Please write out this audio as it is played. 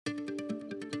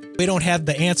We don't have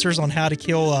the answers on how to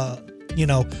kill,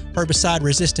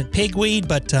 herbicide-resistant pigweed,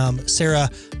 but Sarah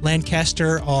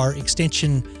Lancaster, our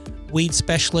extension weed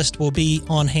specialist, will be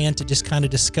on hand to just kind of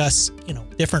discuss,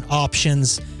 different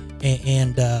options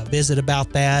and visit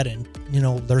about that. And,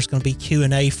 there's going to be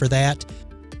Q&A for that.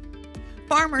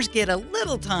 Farmers get a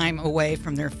little time away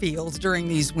from their fields during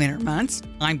these winter months.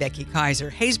 I'm Becky Kaiser,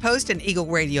 Hays Post and Eagle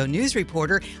Radio news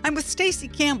reporter. I'm with Stacy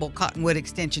Campbell, Cottonwood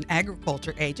Extension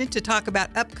agriculture agent, to talk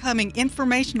about upcoming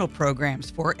informational programs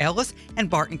for Ellis and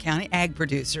Barton County ag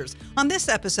producers on this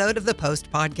episode of the Post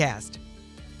podcast.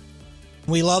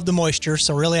 We love the moisture,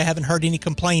 so really I haven't heard any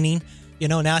complaining.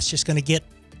 Now it's just going to get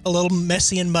a little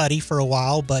messy and muddy for a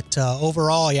while, but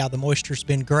overall, the moisture's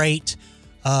been great.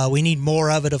 We need more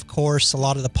of it, of course. A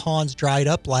lot of the ponds dried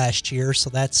up last year,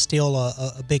 so that's still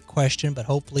a big question. But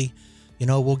hopefully,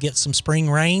 we'll get some spring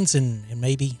rains and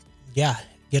maybe,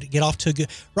 get off to a good.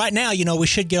 Right now, we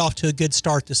should get off to a good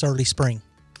start this early spring.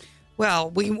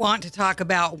 Well, we want to talk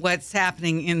about what's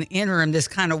happening in the interim, this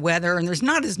kind of weather, and there's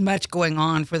not as much going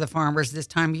on for the farmers this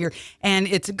time of year. And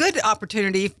it's a good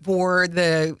opportunity for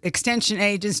the extension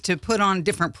agents to put on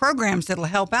different programs that'll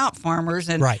help out farmers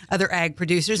and other ag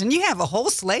producers. And you have a whole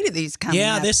slate of these coming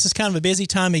up. This is kind of a busy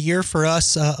time of year for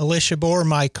us. Alicia Bohr,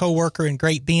 my coworker in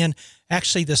Great Bend,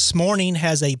 actually this morning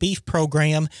has a beef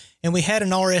program, and we had an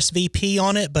RSVP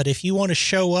on it. But if you want to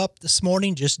show up this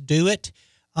morning, just do it.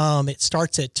 It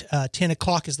starts at 10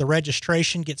 o'clock is the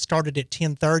registration. Gets started at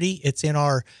 10:30. It's in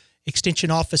our extension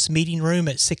office meeting room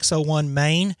at 601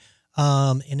 Main,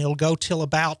 and it'll go till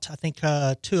about,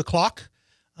 2 o'clock,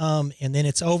 and then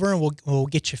it's over, and we'll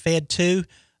get you fed too.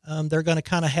 They're going to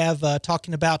kind of have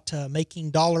talking about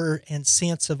making dollar and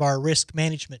cents of our risk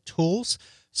management tools.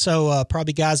 So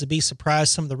probably guys would be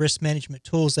surprised some of the risk management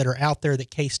tools that are out there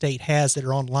that K-State has that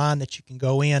are online that you can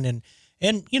go in and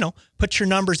put your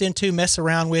numbers into, mess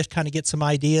around with, kind of get some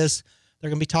ideas. They're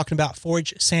going to be talking about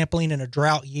forage sampling in a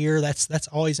drought year. That's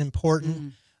always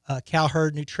important. Cow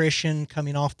herd nutrition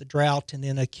coming off the drought, and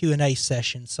then a Q&A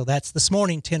session. So that's this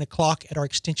morning, 10 o'clock at our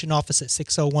extension office at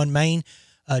 601 Main.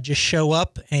 Just show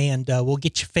up, and we'll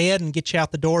get you fed and get you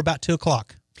out the door about 2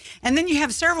 o'clock. And then you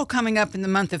have several coming up in the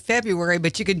month of February,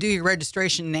 but you can do your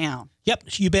registration now. Yep,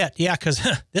 you bet. Yeah, because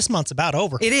this month's about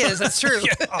over. It is. That's true.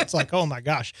 It's like, oh, my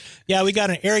gosh. Yeah, we got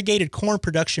an irrigated corn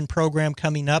production program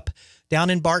coming up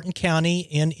down in Barton County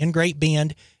in Great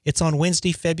Bend. It's on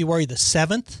Wednesday, February the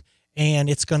 7th, and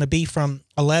it's going to be from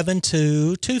 11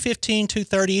 to 2:15,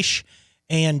 2:30-ish,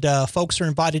 and folks are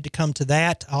invited to come to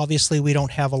that. Obviously, we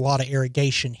don't have a lot of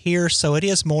irrigation here, so it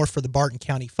is more for the Barton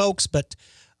County folks, but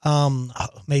I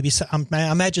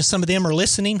imagine some of them are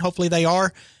listening. Hopefully they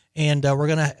are. And we're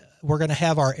gonna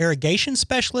have our irrigation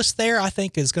specialist there. I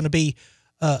think is going to be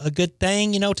a good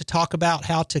thing, to talk about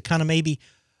how to kind of maybe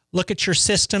look at your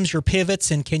systems, your pivots,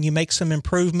 and can you make some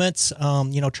improvements?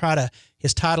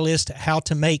 His title is how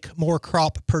to make more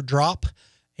crop per drop.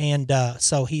 And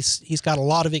so he's got a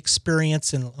lot of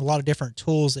experience and a lot of different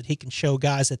tools that he can show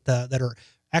guys that are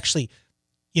actually,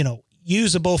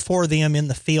 usable for them in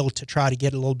the field to try to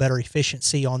get a little better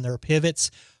efficiency on their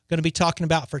pivots. Going to be talking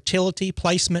about fertility,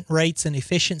 placement rates, and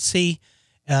efficiency.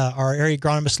 Our area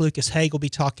agronomist Lucas Haig will be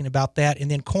talking about that. And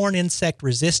then corn insect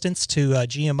resistance to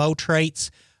GMO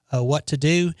traits, what to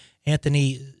do.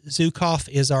 Anthony Zukoff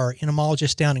is our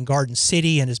entomologist down in Garden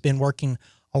City and has been working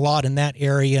a lot in that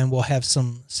area, and we'll have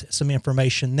some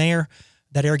information there.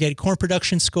 That irrigated corn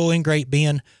production school in Great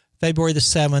Bend, February the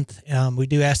 7th. We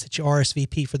do ask that you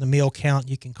RSVP for the meal count.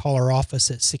 You can call our office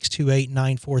at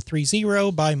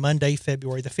 628-9430 by Monday,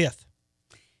 February the 5th.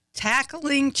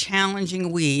 Tackling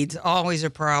challenging weeds, always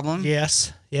a problem.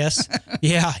 Yes.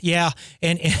 Yeah.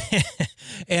 And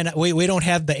we don't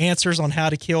have the answers on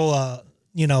how to kill,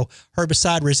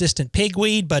 herbicide-resistant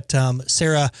pigweed, but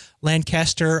Sarah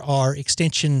Lancaster, our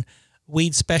extension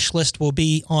weed specialist, will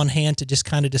be on hand to just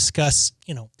kind of discuss,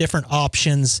 different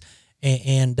options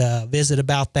and visit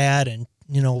about that. And,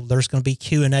 there's going to be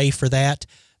Q&A for that.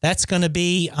 That's going to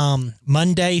be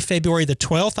Monday, February the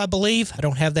 12th, I believe. I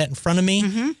don't have that in front of me.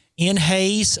 Mm-hmm. In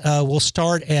Hays, we'll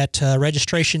start at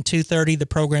registration 2:30. The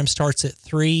program starts at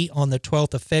 3 on the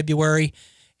 12th of February.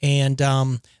 And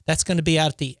that's going to be out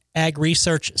at the Ag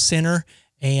Research Center.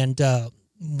 And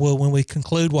when we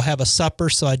conclude, we'll have a supper.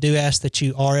 So I do ask that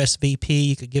you RSVP.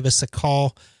 You could give us a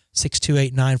call,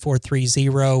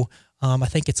 628-9430. I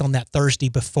think it's on that Thursday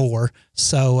before.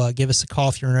 So give us a call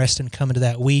if you're interested in coming to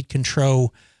that weed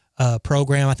control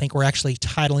program. I think we're actually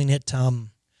titling it.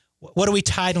 What are we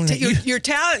titling it? You're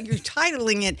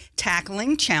titling it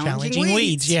Tackling Challenging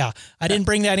Weeds. Yeah. I didn't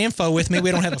bring that info with me. We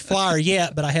don't have a flyer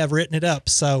yet, but I have written it up.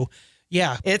 So,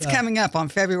 Yeah. It's coming up on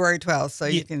February 12th, so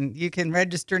you can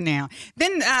register now.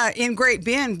 Then in Great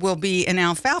Bend will be an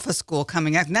alfalfa school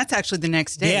coming up, and that's actually the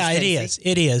next day. Yeah, Stacey.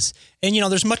 it is. And,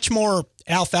 there's much more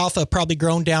alfalfa probably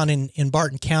grown down in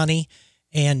Barton County,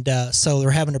 and so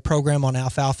they're having a program on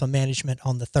alfalfa management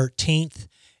on the 13th.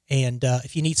 And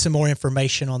if you need some more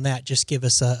information on that, just give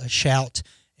us a shout,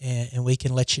 and we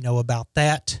can let you know about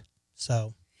that.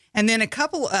 So... And then a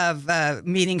couple of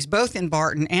meetings, both in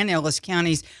Barton and Ellis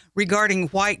counties, regarding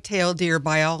whitetail deer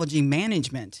biology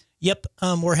management. Yep,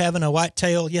 we're having a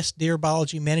whitetail deer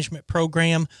biology management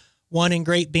program, one in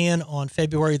Great Bend on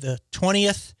February the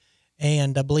 20th,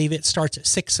 and I believe it starts at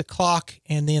 6 o'clock,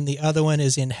 and then the other one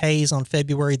is in Hayes on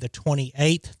February the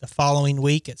 28th, the following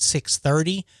week at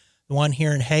 6:30. The one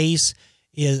here in Hayes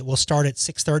will start at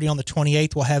 6:30 on the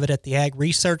 28th. We'll have it at the Ag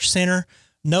Research Center.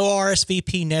 No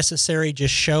RSVP necessary,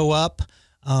 just show up.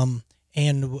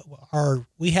 And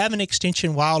we have an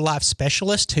extension wildlife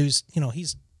specialist who's,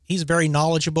 he's very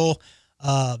knowledgeable,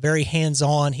 very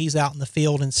hands-on. He's out in the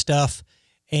field and stuff.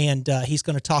 And he's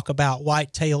going to talk about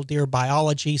whitetail deer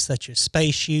biology, such as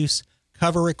space use,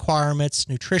 cover requirements,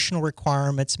 nutritional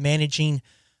requirements, managing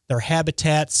their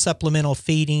habitats, supplemental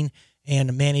feeding,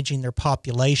 and managing their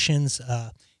populations.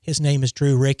 His name is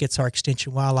Drew Ricketts, our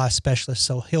extension wildlife specialist.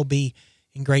 So he'll be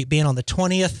in Great Bend on the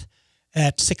 20th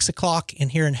at 6 o'clock, and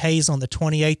here in Hayes on the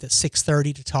 28th at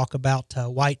 6:30 to talk about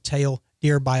whitetail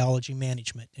deer biology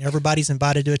management. Everybody's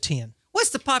invited to attend. What's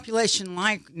the population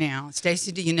like now,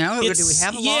 Stacey? Do you know, or do we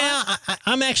have a lot? Yeah,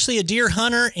 I'm actually a deer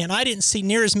hunter, and I didn't see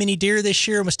near as many deer this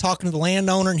year. I was talking to the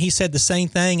landowner, and he said the same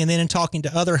thing. And then in talking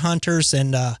to other hunters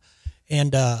and one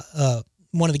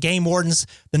of the game wardens,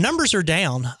 the numbers are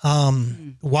down.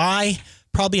 Why?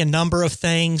 Probably a number of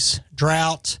things.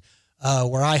 Drought.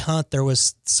 Where I hunt, there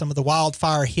was some of the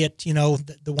wildfire hit,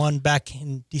 the one back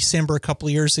in December a couple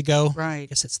of years ago. Right. I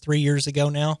guess it's 3 years ago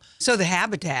now. So the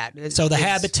habitat.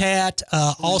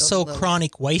 Also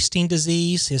chronic wasting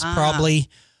disease is probably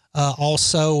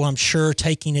also, I'm sure,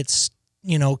 taking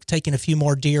a few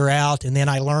more deer out. And then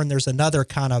I learned there's another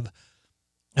kind of,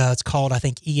 it's called, I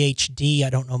think, EHD.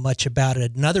 I don't know much about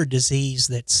it. Another disease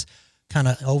that's kind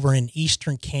of over in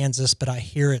eastern Kansas, but I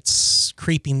hear it's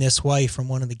creeping this way from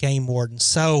one of the game wardens.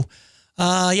 So,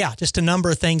 just a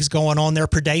number of things going on there.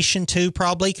 Predation too,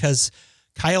 probably, because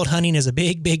coyote hunting is a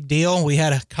big, big deal. We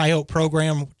had a coyote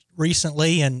program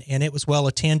recently, and it was well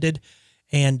attended,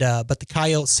 but the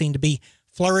coyotes seem to be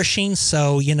flourishing.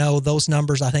 So, those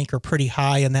numbers I think are pretty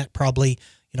high, and that probably,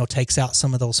 takes out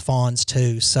some of those fawns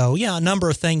too. So, a number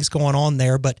of things going on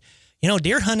there, but,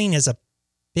 deer hunting is a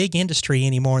big industry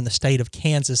anymore in the state of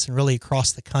Kansas and really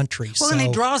across the country. Well, and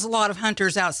it draws a lot of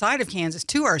hunters outside of Kansas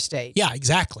to our state. Yeah,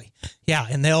 exactly. Yeah,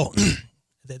 and they'll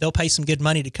pay some good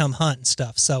money to come hunt and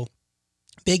stuff. So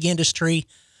big industry.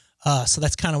 So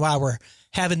that's kind of why we're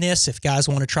having this. If guys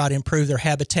want to try to improve their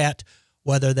habitat,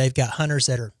 whether they've got hunters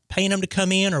that are paying them to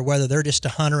come in or whether they're just a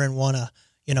hunter and want to,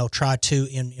 try to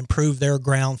improve their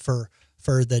ground for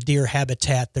the deer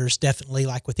habitat, there's definitely,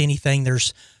 like with anything,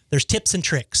 there's tips and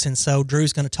tricks. And so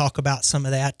Drew's going to talk about some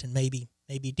of that and maybe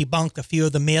debunk a few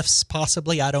of the myths,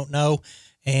 possibly. I don't know.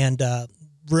 And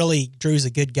really, Drew's a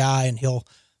good guy, and he'll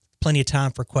plenty of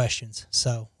time for questions.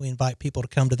 So we invite people to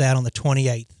come to that on the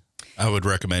 28th. I would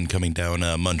recommend coming down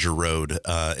Munger Road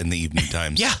in the evening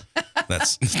times. Yeah.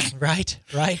 That's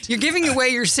right. You're giving away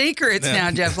your secrets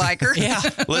now, Jeff Liker. Yeah.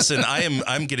 Listen,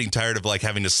 I'm getting tired of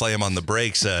having to slam on the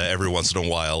brakes every once in a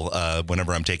while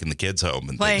whenever I'm taking the kids home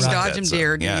and playing dodge and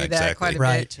deer. Do that exactly. quite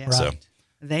a bit. Yeah. Right. So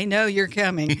they know you're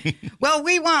coming. Well,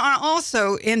 we want to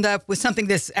also end up with something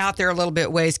that's out there a little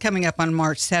bit ways coming up on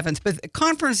March 7th, but the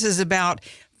conference is about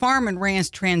farm and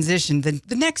ranch transition,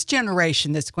 the next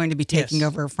generation that's going to be taking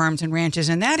over farms and ranches.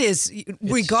 And that is,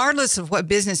 regardless of what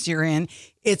business you're in,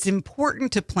 it's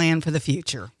important to plan for the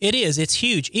future. It is. It's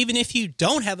huge. Even if you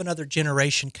don't have another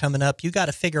generation coming up, you got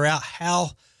to figure out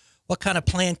what kind of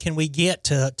plan can we get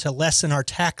to lessen our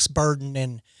tax burden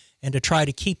and to try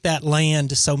to keep that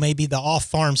land so maybe the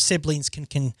off-farm siblings can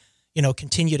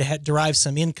continue to derive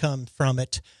some income from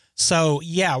it. So,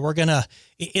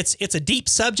 it's a deep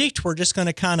subject. We're just going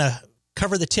to kind of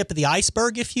cover the tip of the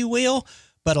iceberg, if you will.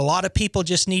 But a lot of people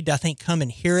just need to, I think, come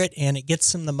and hear it, and it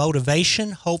gets them the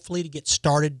motivation, hopefully, to get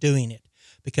started doing it.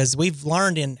 Because we've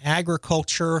learned in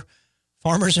agriculture,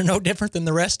 farmers are no different than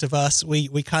the rest of us.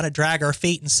 We kind of drag our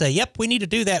feet and say, yep, we need to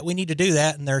do that.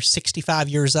 And they're 65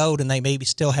 years old, and they maybe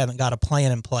still haven't got a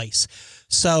plan in place.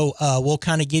 So we'll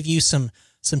kind of give you some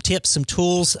tips, some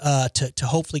tools to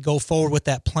hopefully go forward with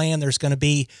that plan. There's going to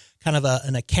be kind of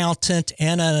an accountant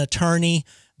and an attorney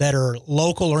that are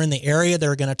local or in the area.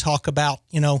 They're going to talk about,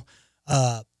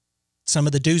 some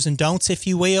of the do's and don'ts, if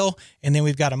you will. And then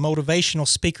we've got a motivational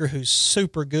speaker who's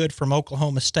super good from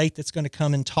Oklahoma State that's going to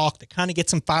come and talk, that kind of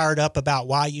gets them fired up about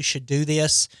why you should do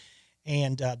this.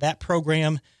 And that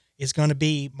program is going to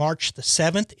be March the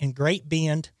 7th in Great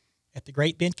Bend at the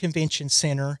Great Bend Convention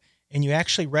Center. And you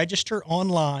actually register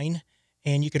online,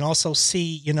 and you can also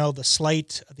see, the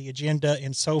slate, the agenda,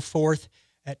 and so forth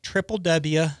at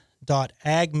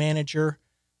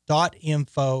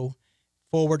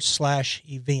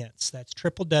www.agmanager.info/events. That's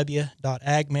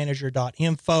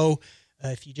www.agmanager.info.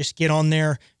 If you just get on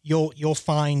there, you'll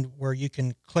find where you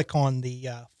can click on the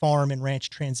Farm and Ranch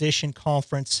Transition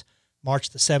Conference,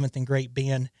 March the 7th in Great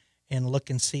Bend, and look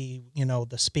and see,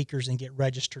 the speakers and get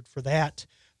registered for that.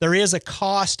 There is a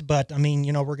cost, but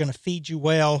we're going to feed you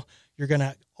well. You're going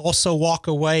to also walk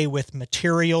away with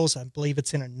materials. I believe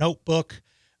it's in a notebook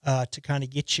to kind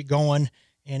of get you going.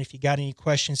 And if you got any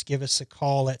questions, give us a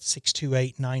call at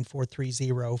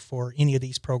 628-9430 for any of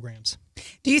these programs.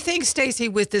 Do you think, Stacy,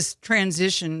 with this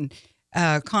transition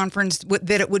conference,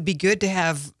 that it would be good to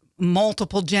have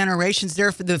multiple generations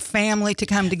there for the family to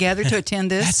come together to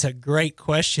attend this? That's a great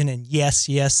question. And yes,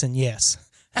 and yes.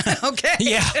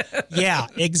 Okay. Yeah,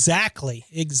 exactly.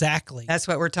 That's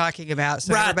what we're talking about.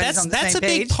 So right. everybody's on the That's same a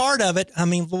page. big part of it. A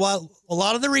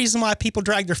lot of the reason why people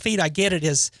drag their feet, I get it,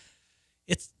 is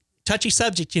it's touchy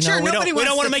subject. Sure, we don't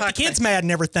want to make the talk kids mad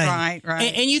and everything. Right.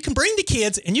 And you can bring the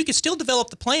kids, and you can still develop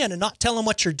the plan and not tell them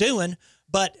what you're doing,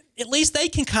 but at least they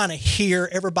can kind of hear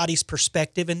everybody's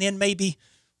perspective, and then maybe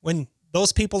when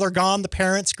those people are gone, the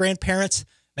parents, grandparents,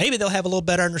 maybe they'll have a little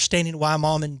better understanding why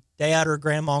mom and dad or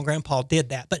grandma and grandpa did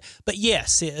that. But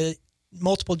yes,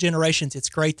 multiple generations, it's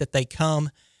great that they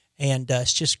come, and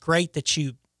it's just great that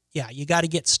you got to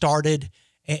get started,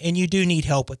 and you do need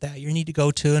help with that. You need to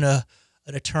go to an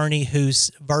attorney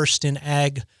who's versed in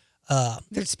ag.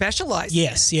 They're specialized.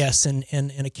 Yes, and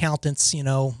accountants,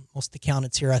 most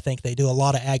accountants here, I think they do a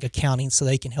lot of ag accounting, so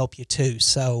they can help you too.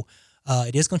 So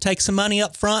it is going to take some money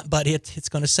up front, but it's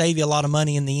going to save you a lot of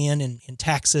money in the end in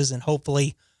taxes, and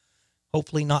hopefully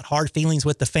not hard feelings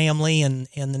with the family, and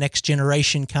the next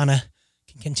generation kind of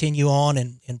can continue on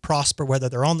and prosper, whether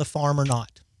they're on the farm or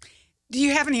not. Do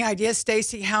you have any idea,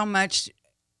 Stacy, how much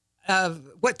of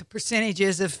what the percentage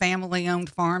is of family-owned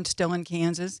farms still in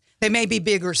Kansas? They may be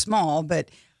big or small, but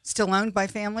still owned by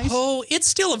families? Oh, it's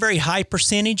still a very high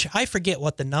percentage. I forget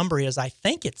what the number is. I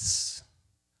think it's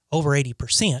over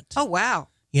 80%. Oh, wow.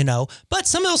 But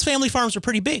some of those family farms are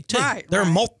pretty big too. Right, there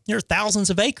are thousands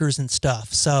of acres and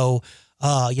stuff. So,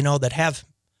 that have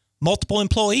multiple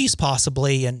employees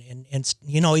possibly, and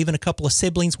even a couple of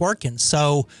siblings working.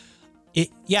 So,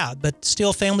 but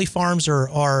still family farms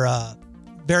are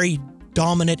very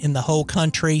dominant in the whole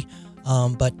country.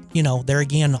 But there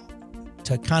again,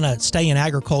 to kind of stay in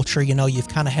agriculture, you've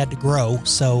kind of had to grow.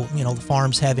 So, the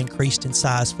farms have increased in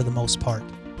size for the most part.